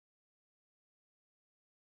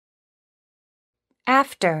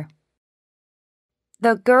After.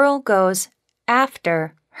 The girl goes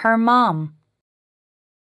after her mom.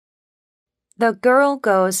 The girl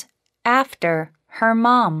goes after her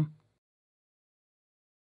mom.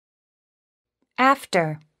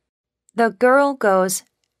 After. The girl goes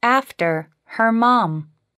after her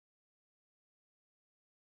mom.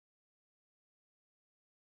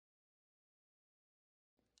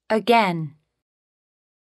 Again.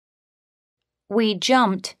 We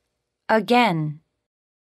jumped again.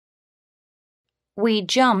 We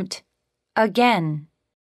jumped again.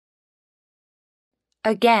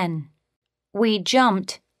 Again. We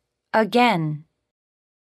jumped again.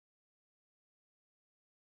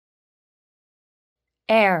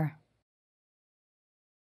 Air.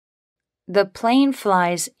 The plane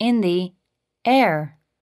flies in the air.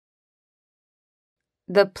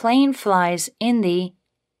 The plane flies in the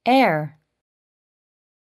air.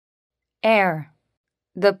 Air.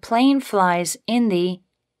 The plane flies in the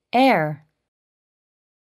air.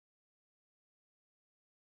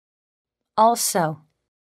 Also.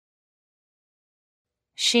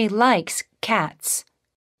 She likes cats.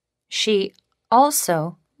 She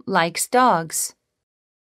also likes dogs.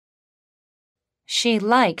 She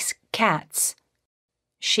likes cats.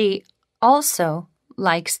 She also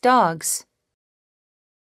likes dogs.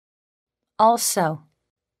 Also.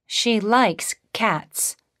 She likes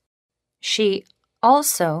cats. She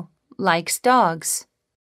also likes dogs.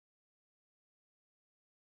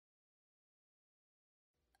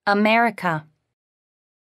 America.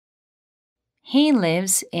 He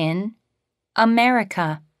lives in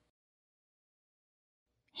America.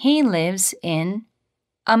 He lives in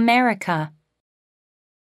America.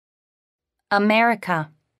 America.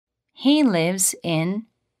 He lives in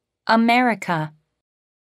America.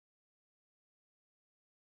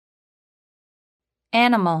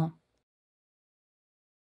 Animal.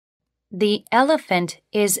 The elephant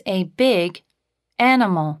is a big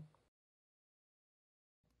animal.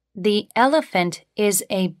 The elephant is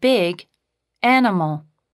a big animal.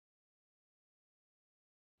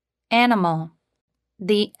 Animal.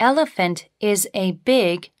 The elephant is a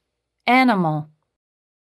big animal.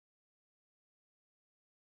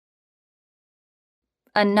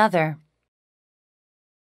 Another.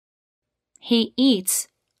 He eats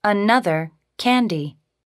another candy.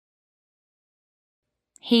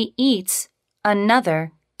 He eats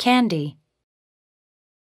another candy.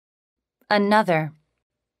 Another.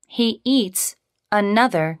 He eats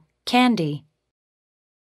another candy.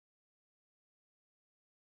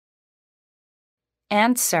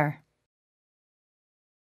 Answer.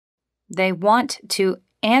 They want to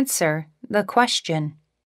answer the question.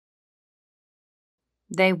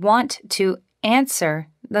 They want to answer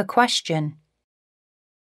the question.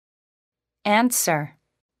 Answer.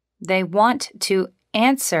 They want to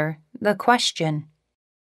answer the question.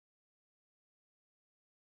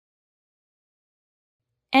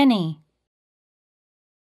 Any.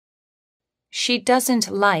 She doesn't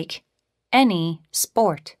like any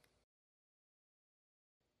sport.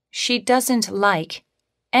 She doesn't like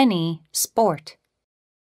any sport.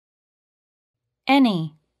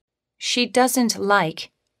 Any. She doesn't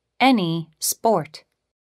like any sport.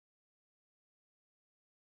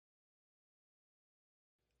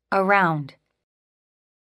 Around.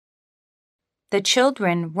 The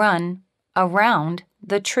children run around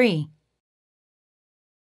the tree.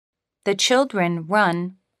 The children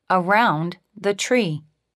run around the tree.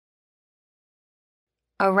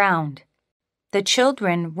 Around. The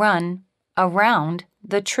children run around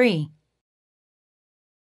the tree.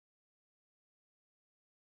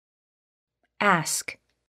 Ask.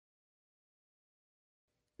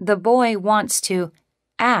 The boy wants to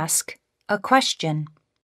ask a question.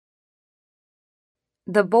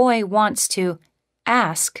 The boy wants to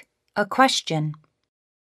ask a question.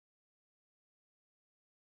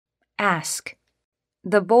 Ask.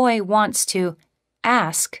 The boy wants to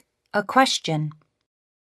ask a question.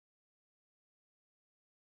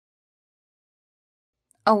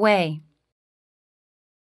 Away.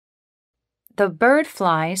 The bird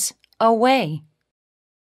flies away.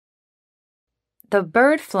 The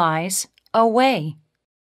bird flies away.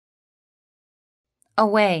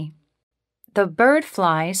 Away. The bird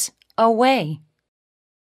flies away.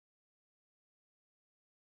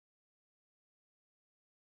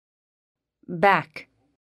 Back.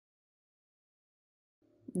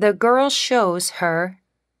 The girl shows her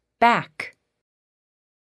back.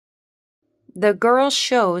 The girl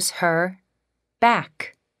shows her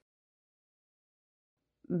back.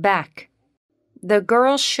 Back. The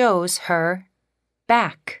girl shows her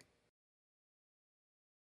back.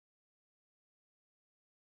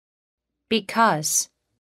 Because.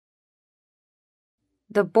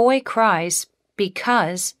 The boy cries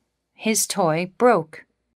because his toy broke.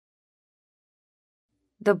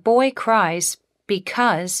 The boy cries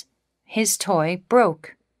because his toy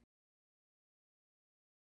broke.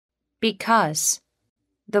 Because.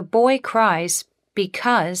 The boy cries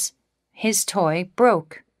because his toy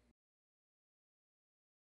broke.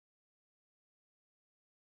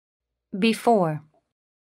 Before.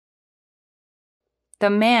 The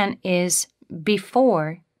man is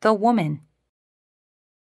before the woman.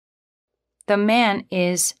 The man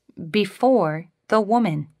is before the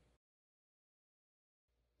woman.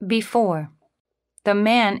 Before. The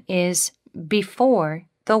man is before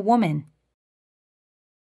the woman.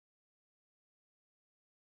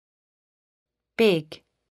 Big.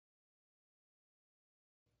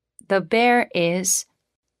 The bear is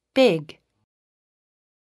big.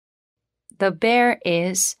 The bear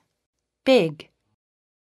is big.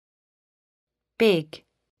 Big.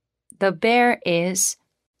 The bear is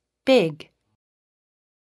big.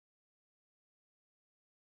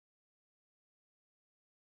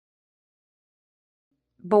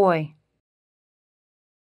 Boy.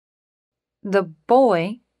 The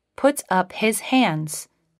boy puts up his hands.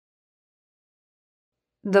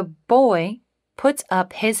 The boy puts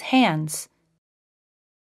up his hands.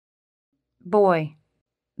 Boy.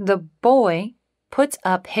 The boy puts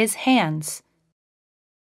up his hands.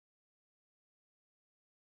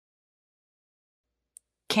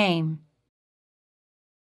 Came.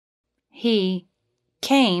 He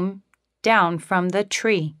came down from the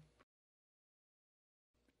tree.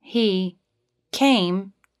 He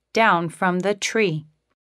came down from the tree.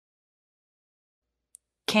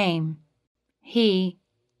 Came. He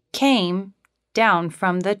came down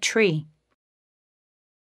from the tree.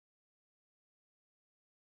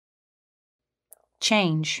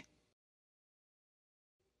 Change.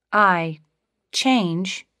 I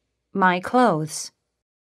change my clothes.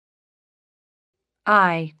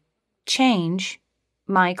 I change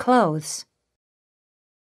my clothes.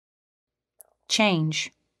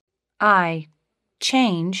 Change. I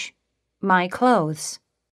change my clothes.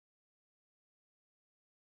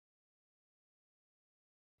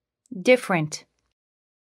 Different.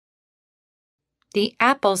 The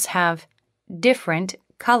apples have different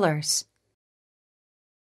colors.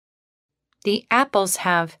 The apples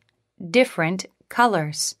have different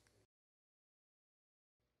colors.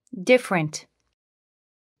 Different.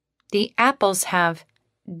 The apples have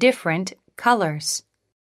different colors.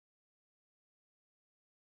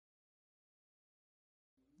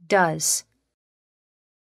 Does.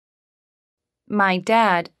 My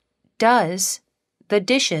dad does the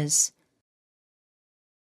dishes.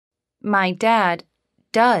 My dad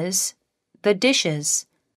does the dishes.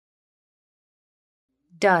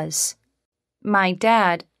 Does. My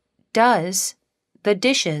dad does the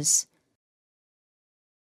dishes.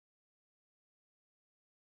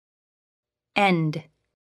 End.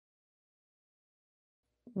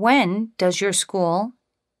 When does your school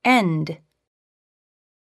end?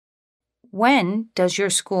 When does your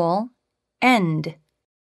school end?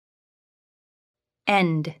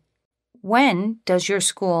 End. When does your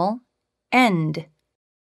school end?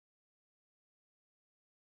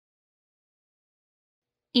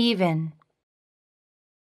 Even.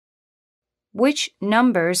 Which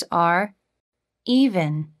numbers are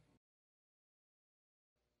even?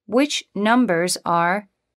 Which numbers are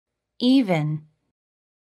even?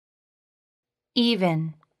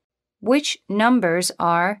 Even. Which numbers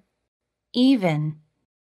are even?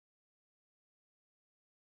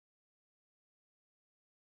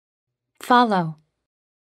 Follow.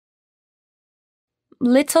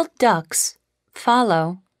 Little ducks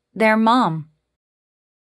follow their mom.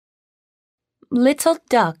 Little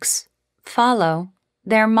ducks follow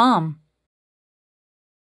their mom.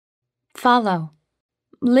 Follow.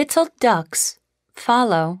 Little ducks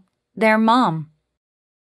follow their mom.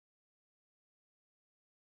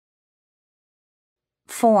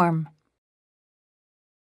 Form.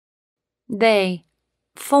 They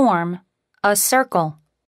form a circle.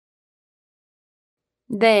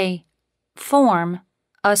 They form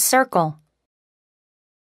a circle.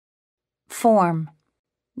 Form.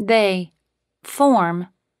 They form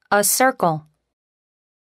a circle.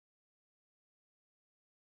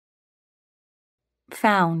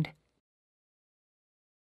 Found.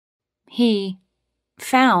 He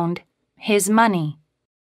found his money.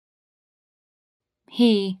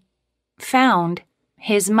 He found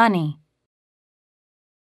his money.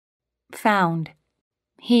 Found.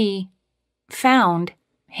 He found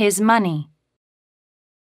his money.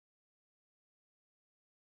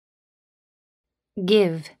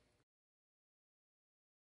 Give.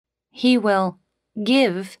 He will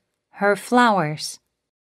give her flowers.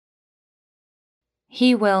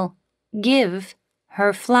 He will give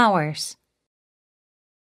her flowers.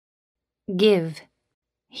 Give.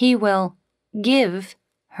 He will give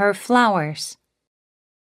her flowers.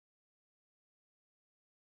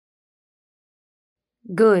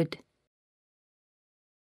 Good.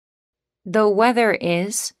 The weather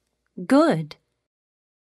is good.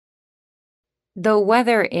 The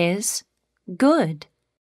weather is good.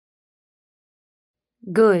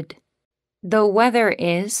 Good. The weather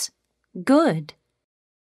is good.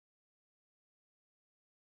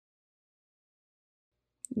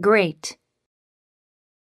 Great.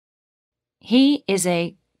 He is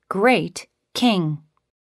a great king.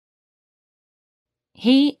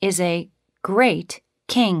 He is a great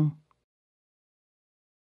king.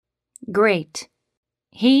 Great.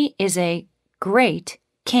 He is a great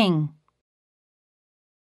king.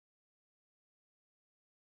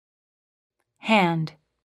 Hand.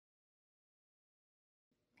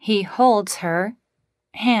 He holds her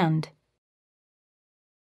hand.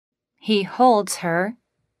 He holds her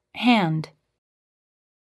hand.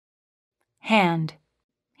 Hand.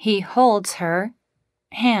 He holds her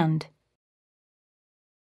hand.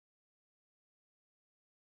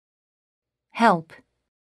 Help.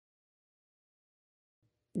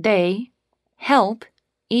 They help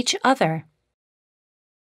each other.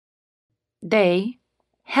 They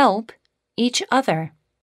help each other.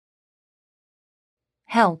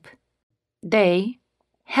 Help. They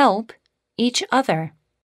help each other.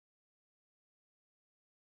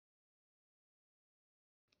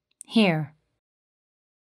 Here.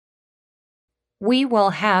 We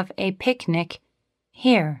will have a picnic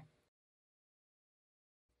here.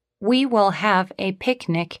 We will have a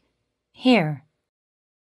picnic here.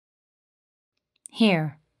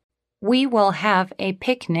 Here. We will have a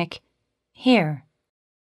picnic here.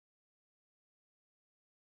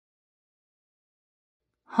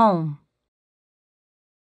 Home.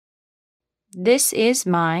 This is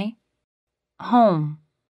my home.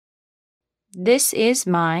 This is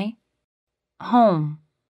my home.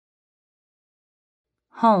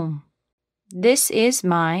 Home. This is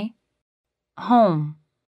my home.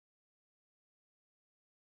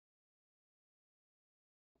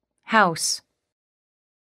 House.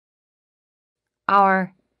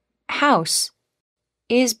 Our house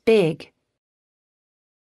is big.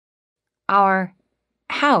 Our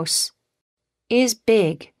house is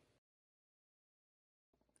big.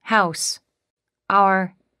 House.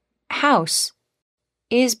 Our house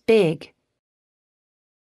is big.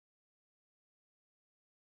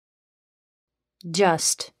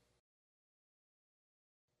 Just.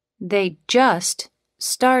 They just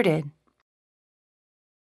started.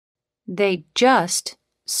 They just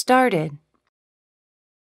started.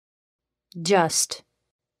 Just.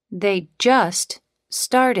 They just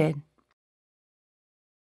started.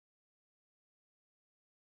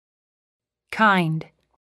 Kind.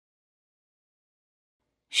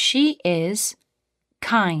 She is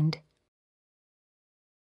kind.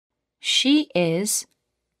 She is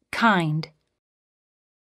kind.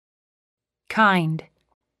 Kind.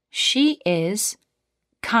 She is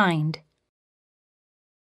kind.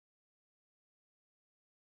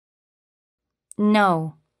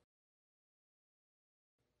 Know.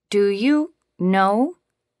 Do you know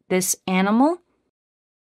this animal?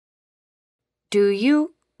 Do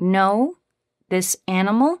you know this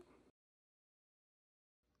animal?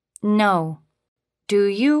 No. Do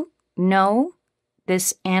you know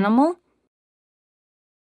this animal?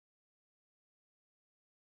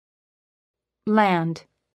 Land.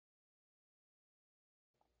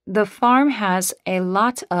 The farm has a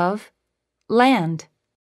lot of land.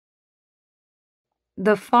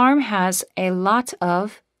 The farm has a lot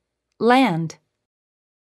of land.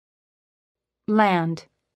 Land.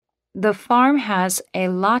 The farm has a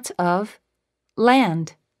lot of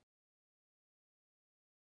land.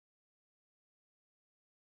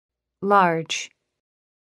 Large.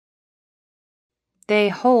 They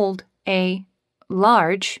hold a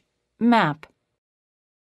large map.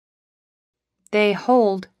 They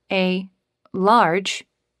hold a large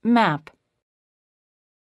map.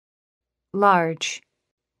 Large.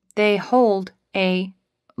 They hold a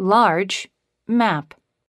large map.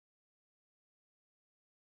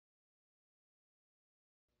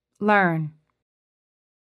 Learn.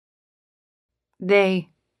 They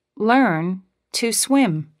learn to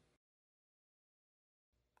swim.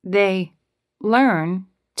 They learn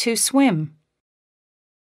to swim.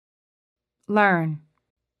 Learn.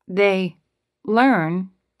 They learn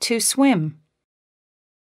to swim.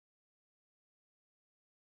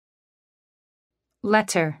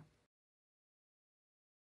 Letter.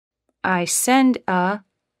 I send a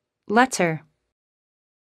letter.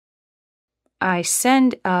 I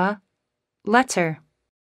send a letter.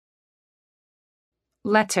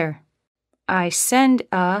 Letter. I send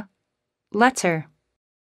a letter.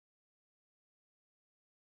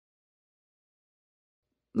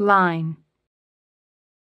 Line.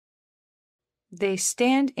 They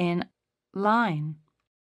stand in line.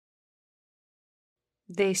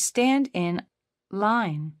 They stand in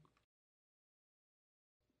line.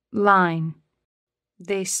 Line.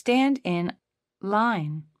 They stand in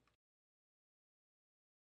line.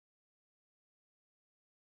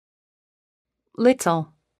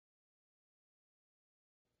 Little.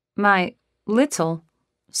 My little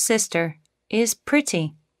sister is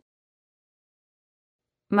pretty.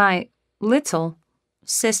 My little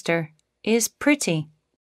sister is pretty.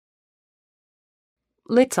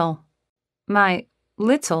 Little. My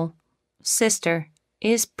little sister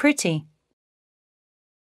is pretty.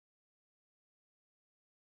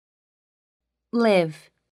 Live.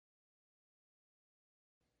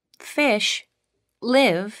 Fish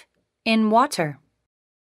live in water.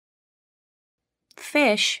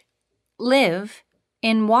 Fish live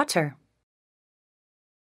in water.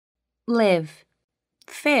 Live.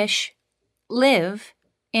 Fish live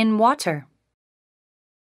in water.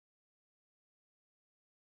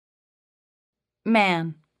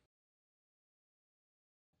 Man.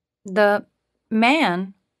 The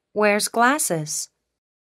man wears glasses.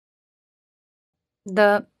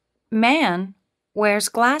 The man wears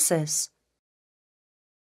glasses.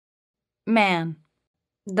 Man.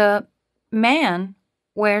 The man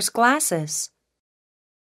wears glasses.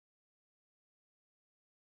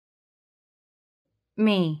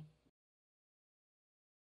 Me.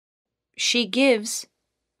 She gives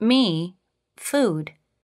me food.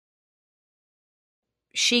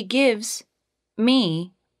 She gives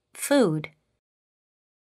me food.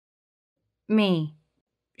 Me.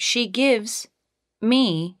 She gives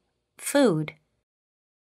me food.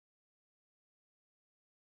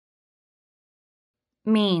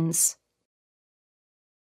 Means.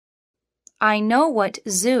 I know what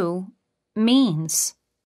zoo means.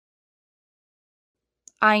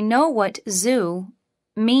 I know what zoo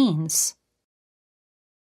means.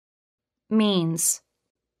 Means.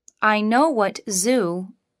 I know what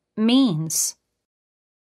zoo means.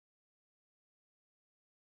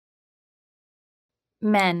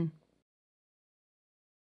 Men.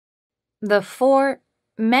 The 4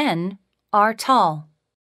 men are tall.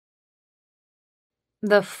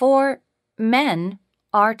 The 4 men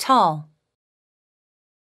are tall.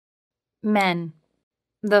 Men.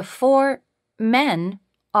 The 4 men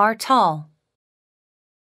are tall.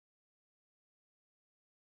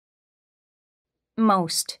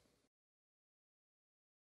 Most.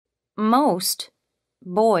 Most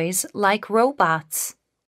boys like robots.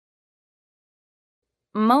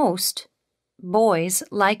 Most boys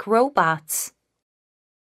like robots.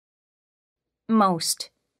 Most.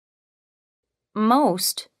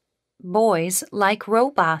 Most boys like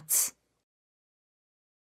robots.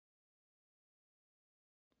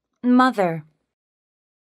 Mother.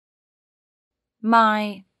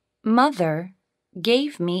 My mother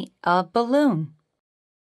gave me a balloon.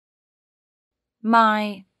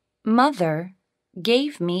 My mother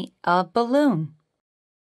gave me a balloon.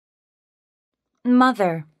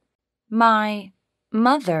 Mother. My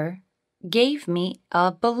mother gave me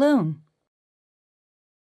a balloon.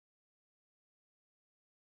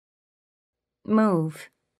 Move.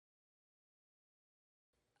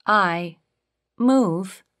 I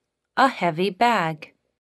move a heavy bag.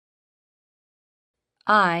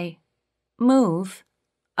 I move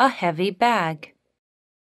a heavy bag.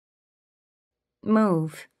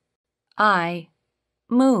 Move. I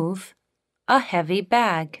move a heavy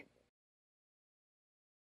bag.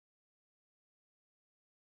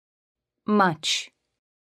 Much.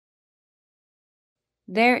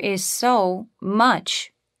 There is so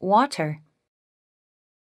much water.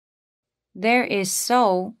 There is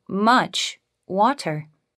so much water.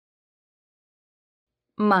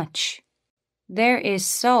 Much. There is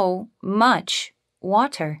so much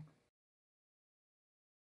water.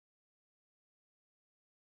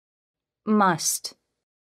 Must.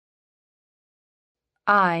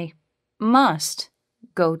 I must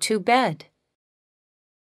go to bed.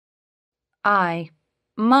 I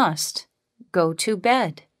must go to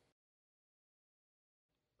bed.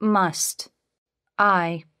 Must.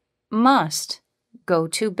 I must go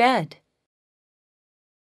to bed.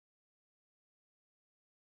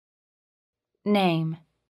 Name.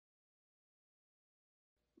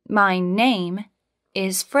 My name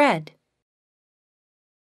is Fred.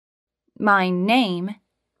 My name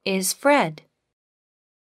is Fred.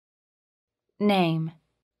 Name.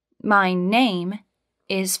 My name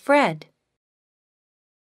is Fred.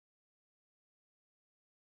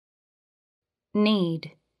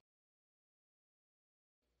 need.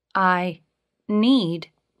 I need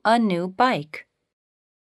a new bike.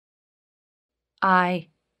 I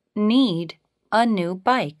need a new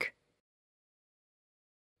bike.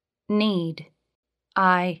 Need.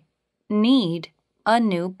 I need a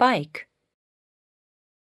new bike.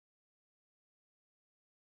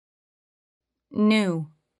 New.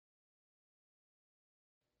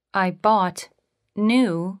 I bought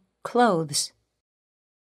new clothes.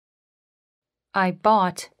 I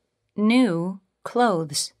bought new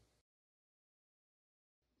clothes.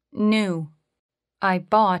 New. I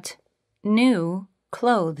bought new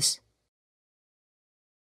clothes.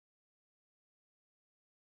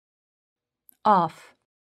 Off.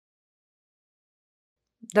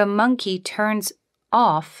 The monkey turns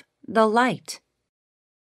off the light.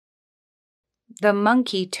 The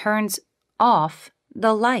monkey turns off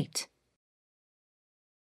the light.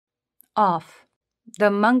 Off. The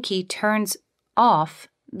monkey turns off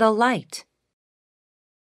the light.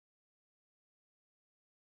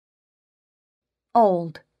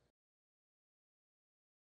 Old.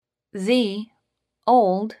 The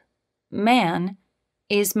old man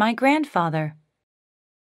is my grandfather.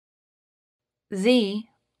 The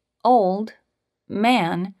old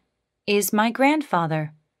man is my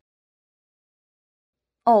grandfather.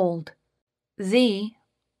 Old. The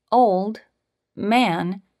old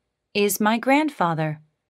man is my grandfather.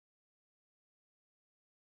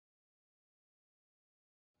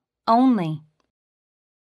 Only.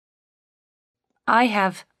 I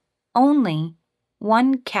have only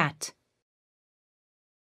one cat.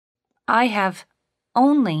 I have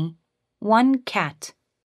only one cat.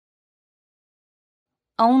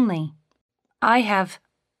 Only. I have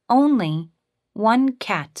only one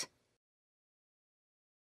cat.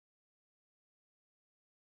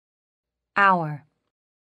 Our.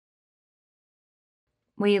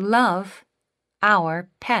 We love our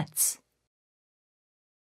pets.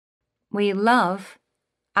 We love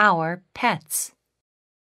our pets.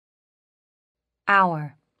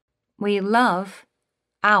 Our. We love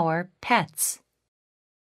our pets.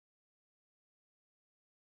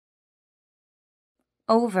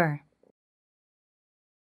 Over.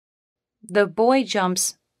 The boy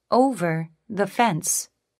jumps over the fence.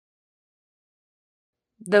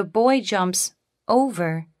 The boy jumps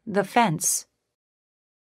over the fence.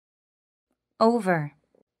 Over.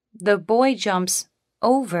 The boy jumps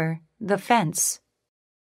over the fence.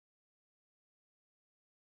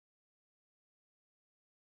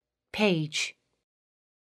 Page.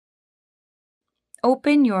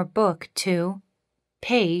 Open your book to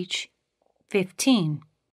page 15.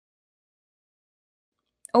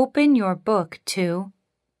 Open your book to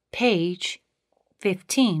page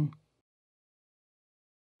 15.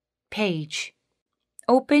 Page.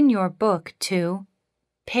 Open your book to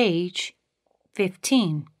page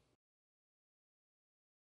 15.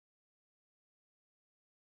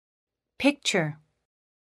 Picture.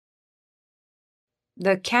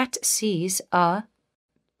 The cat sees a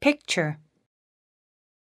picture.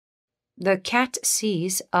 The cat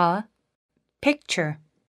sees a picture.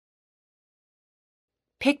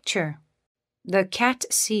 Picture. The cat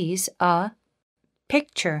sees a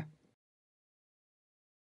picture.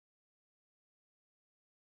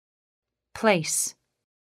 Place.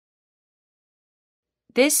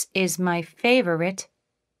 This is my favorite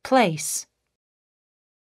place.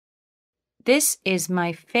 This is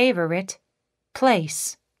my favorite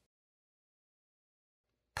place.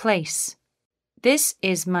 Place. This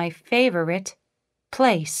is my favorite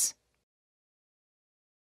place.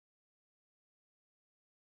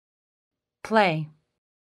 Play.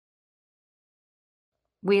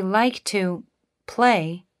 We like to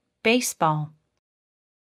play baseball.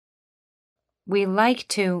 We like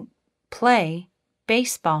to play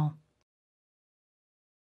baseball.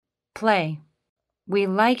 Play. We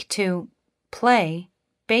like to play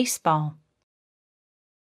baseball.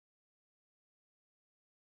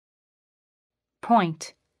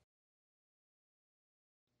 Point.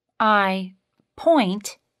 I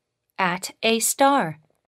point at a star.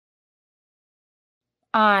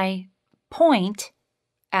 I point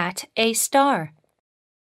at a star.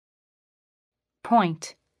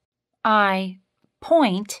 Point. I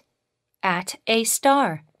point at a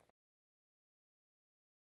star.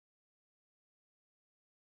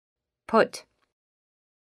 Put.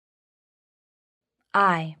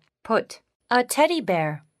 I put a teddy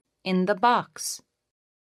bear in the box.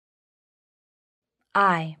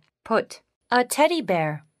 I put a teddy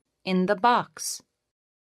bear in the box.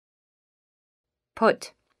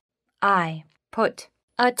 Put. I put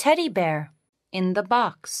a teddy bear in the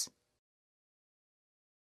box.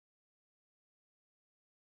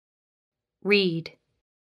 read.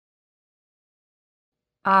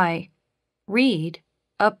 I read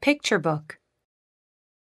a picture book.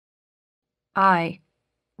 I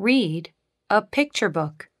read a picture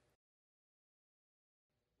book.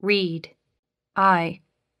 Read. I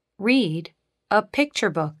read a picture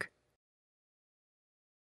book.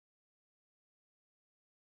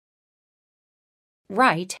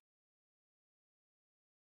 Right.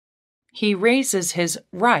 He raises his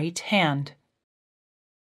right hand.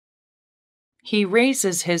 He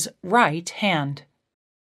raises his right hand.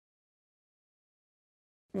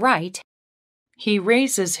 Right. He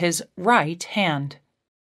raises his right hand.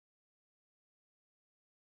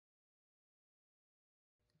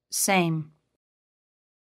 Same.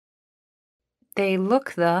 They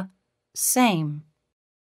look the same.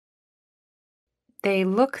 They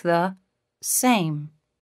look the same.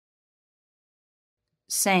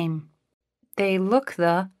 Same. They look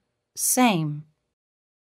the same.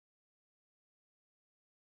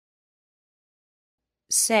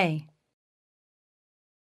 Say.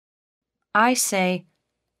 I say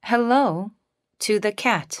hello to the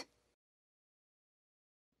cat.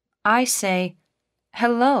 I say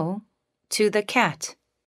hello to the cat.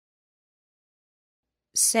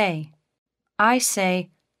 Say. I say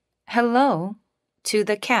hello to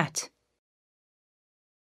the cat.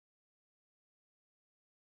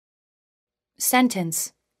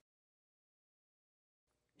 Sentence.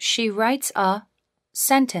 She writes a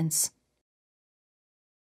sentence.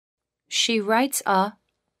 She writes a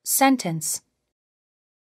sentence.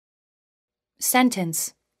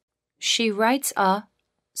 Sentence. She writes a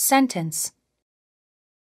sentence.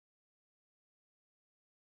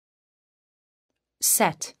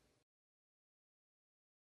 Set.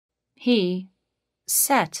 He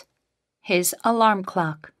set his alarm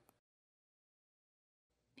clock.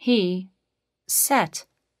 He set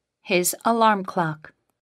his alarm clock.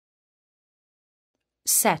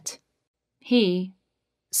 Set. He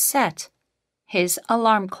set his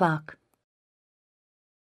alarm clock.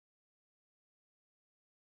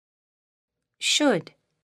 Should.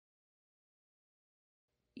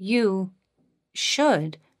 You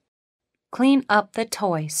should clean up the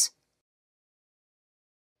toys.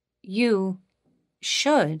 You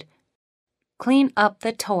should clean up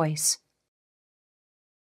the toys.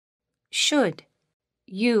 Should.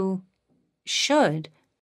 You should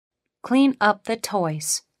clean up the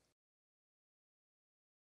toys.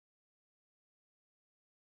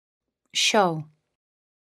 Show.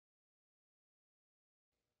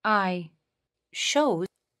 I showed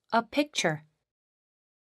a picture.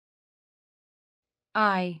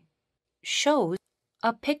 I showed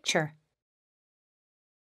a picture.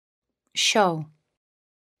 Show.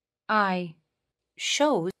 I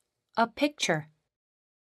showed a picture.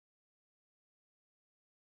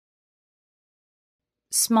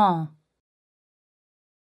 Small.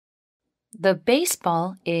 The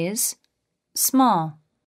baseball is small.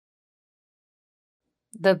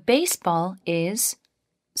 The baseball is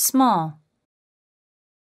small.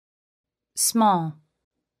 Small.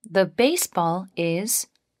 The baseball is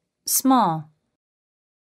small.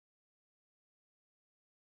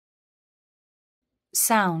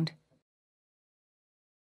 Sound.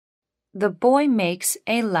 The boy makes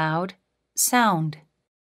a loud sound.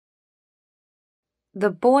 The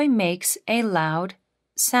boy makes a loud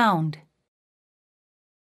sound.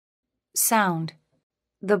 Sound.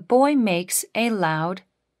 The boy makes a loud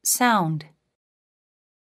sound.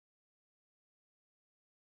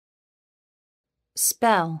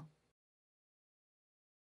 Spell.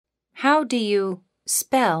 How do you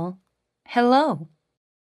spell hello?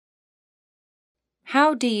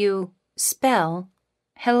 How do you spell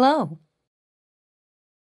hello?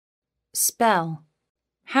 Spell.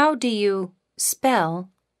 How do you spell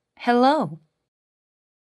hello?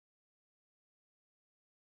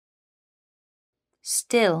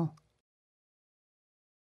 Still.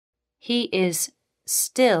 He is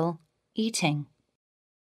still eating.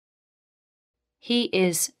 He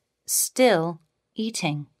is still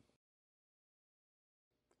eating.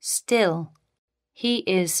 Still. He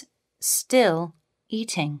is still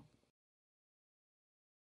eating.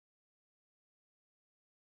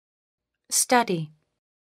 Study.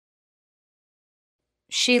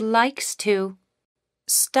 She likes to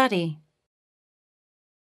study.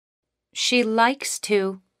 She likes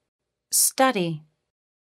to study.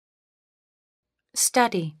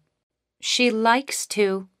 Study. She likes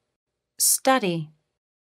to study.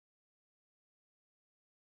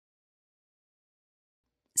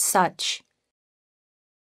 Such.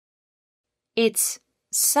 It's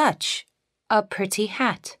such a pretty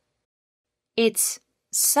hat. It's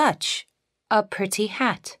such a pretty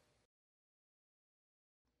hat.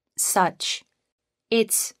 such.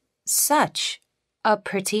 It's such a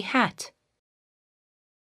pretty hat.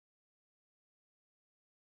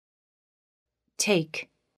 Take.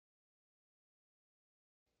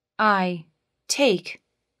 I take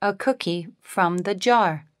a cookie from the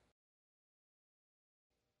jar.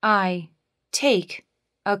 I take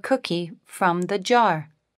a cookie from the jar.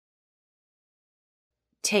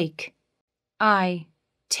 Take. I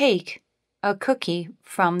take a cookie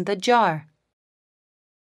from the jar.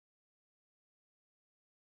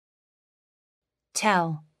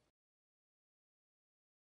 Tell.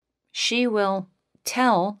 She will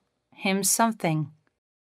tell him something.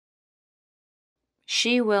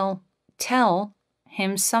 She will tell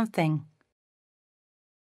him something.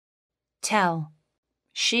 Tell.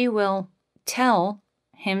 She will tell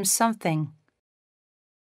him something.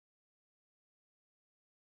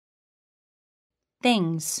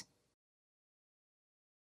 Things.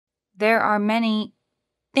 There are many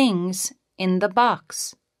things in the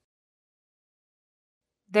box.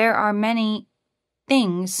 There are many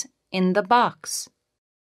things in the box.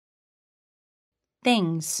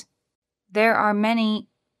 Things. There are many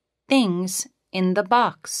things in the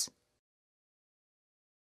box.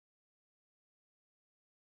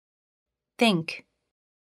 Think.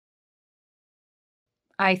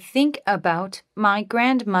 I think about my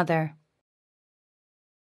grandmother.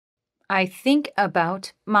 I think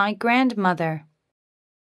about my grandmother.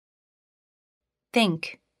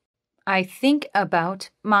 Think. I think about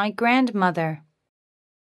my grandmother.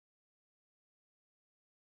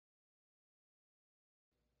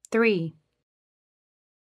 Three.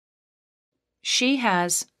 She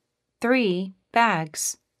has 3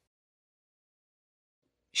 bags.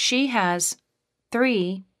 She has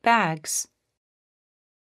 3 bags.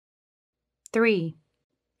 3.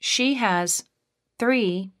 She has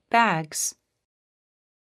 3 bags.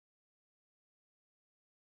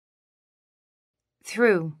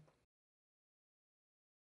 Through.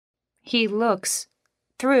 He looks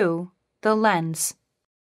through the lens.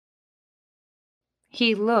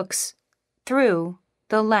 He looks through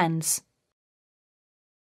the lens.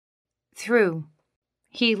 Through.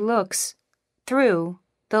 He looks through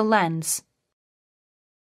the lens.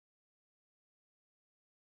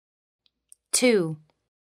 2.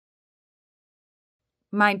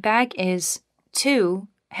 My bag is too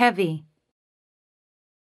heavy.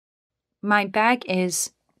 My bag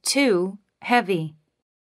is too heavy.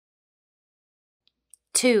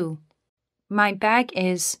 2. My bag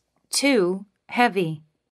is too heavy.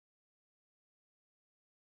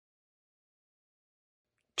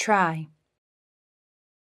 Try.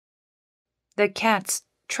 The cats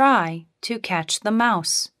try to catch the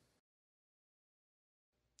mouse.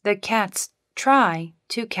 The cats try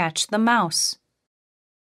to catch the mouse.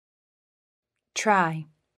 Try.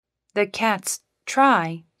 The cats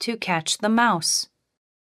try to catch the mouse.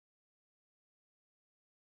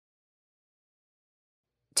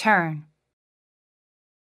 Turn.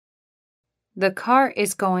 The car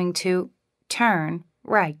is going to turn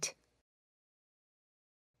right.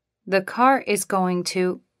 The car is going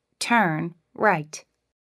to turn right.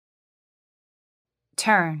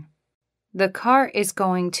 Turn. The car is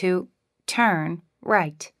going to turn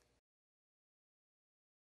right.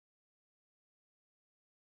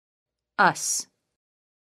 Us.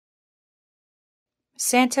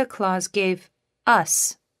 Santa Claus gave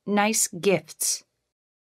us nice gifts.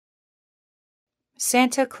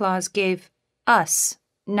 Santa Claus gave us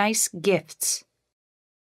nice gifts.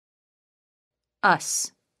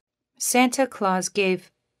 Us. Santa Claus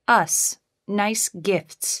gave us nice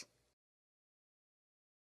gifts.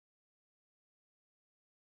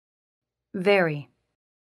 Very.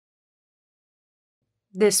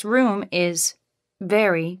 This room is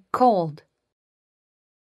very cold.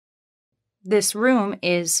 This room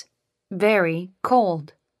is very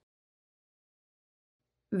cold.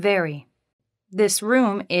 Very. This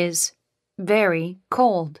room is very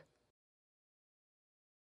cold.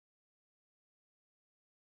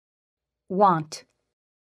 Want.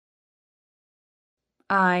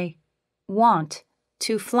 I want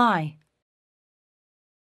to fly.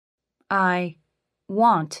 I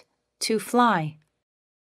want to fly.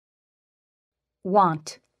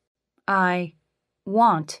 Want. I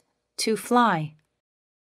want to fly.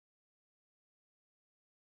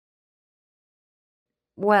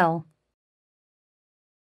 Well.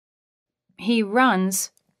 He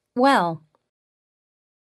runs well.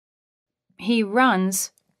 He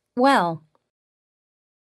runs well.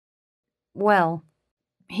 Well.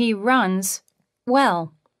 He runs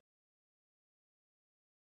well.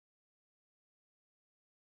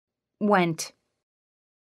 Went.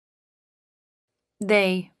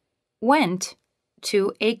 They went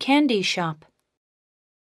to a candy shop.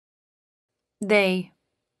 They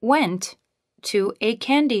went to a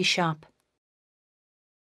candy shop.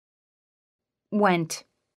 Went.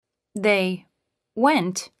 They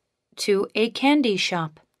went to a candy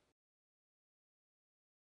shop.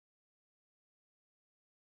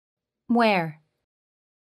 Where?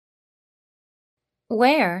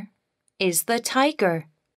 Where is the tiger?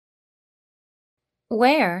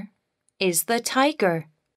 Where is the tiger?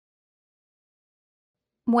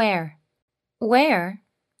 Where? Where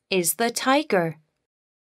is the tiger?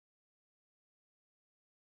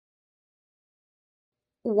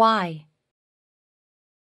 Why?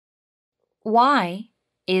 Why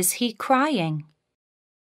is he crying?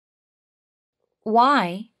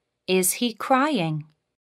 Why is he crying?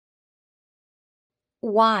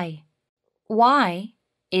 Why? Why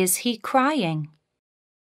is he crying?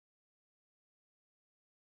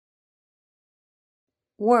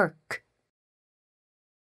 Work.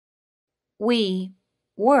 We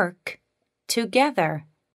work together.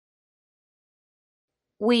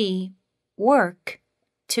 We work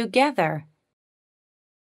together.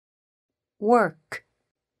 Work.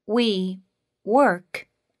 We work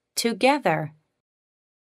together.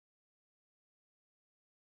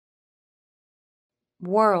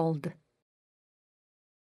 World.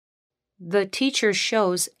 The teacher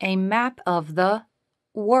shows a map of the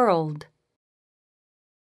world.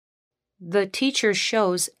 The teacher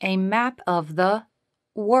shows a map of the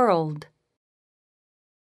world.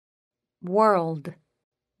 World.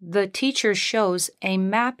 The teacher shows a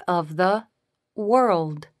map of the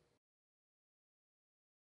world.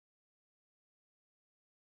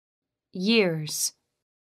 Years.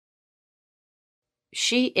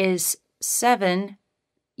 She is 7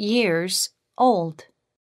 years old.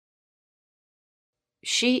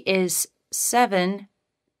 She is 7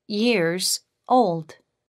 years old.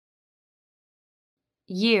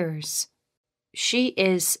 Years. She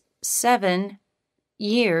is 7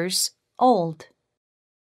 years old.